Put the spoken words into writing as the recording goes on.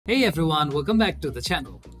Hey everyone, welcome back to the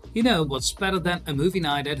channel. You know what's better than a movie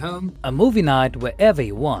night at home? A movie night wherever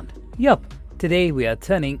you want. Yup, today we are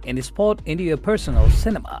turning any sport into your personal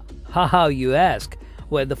cinema. Haha, you ask?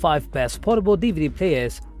 We're the 5 best portable DVD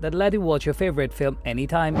players that let you watch your favorite film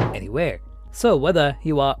anytime, anywhere. So whether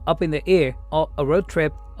you are up in the air or a road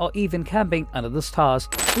trip or even camping under the stars,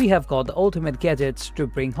 we have got the ultimate gadgets to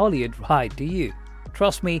bring Hollywood right to you.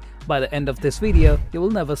 Trust me, by the end of this video, you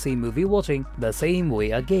will never see movie watching the same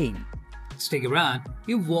way again. Stick around,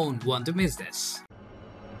 you won't want to miss this.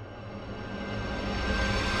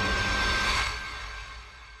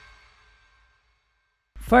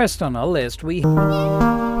 First on our list we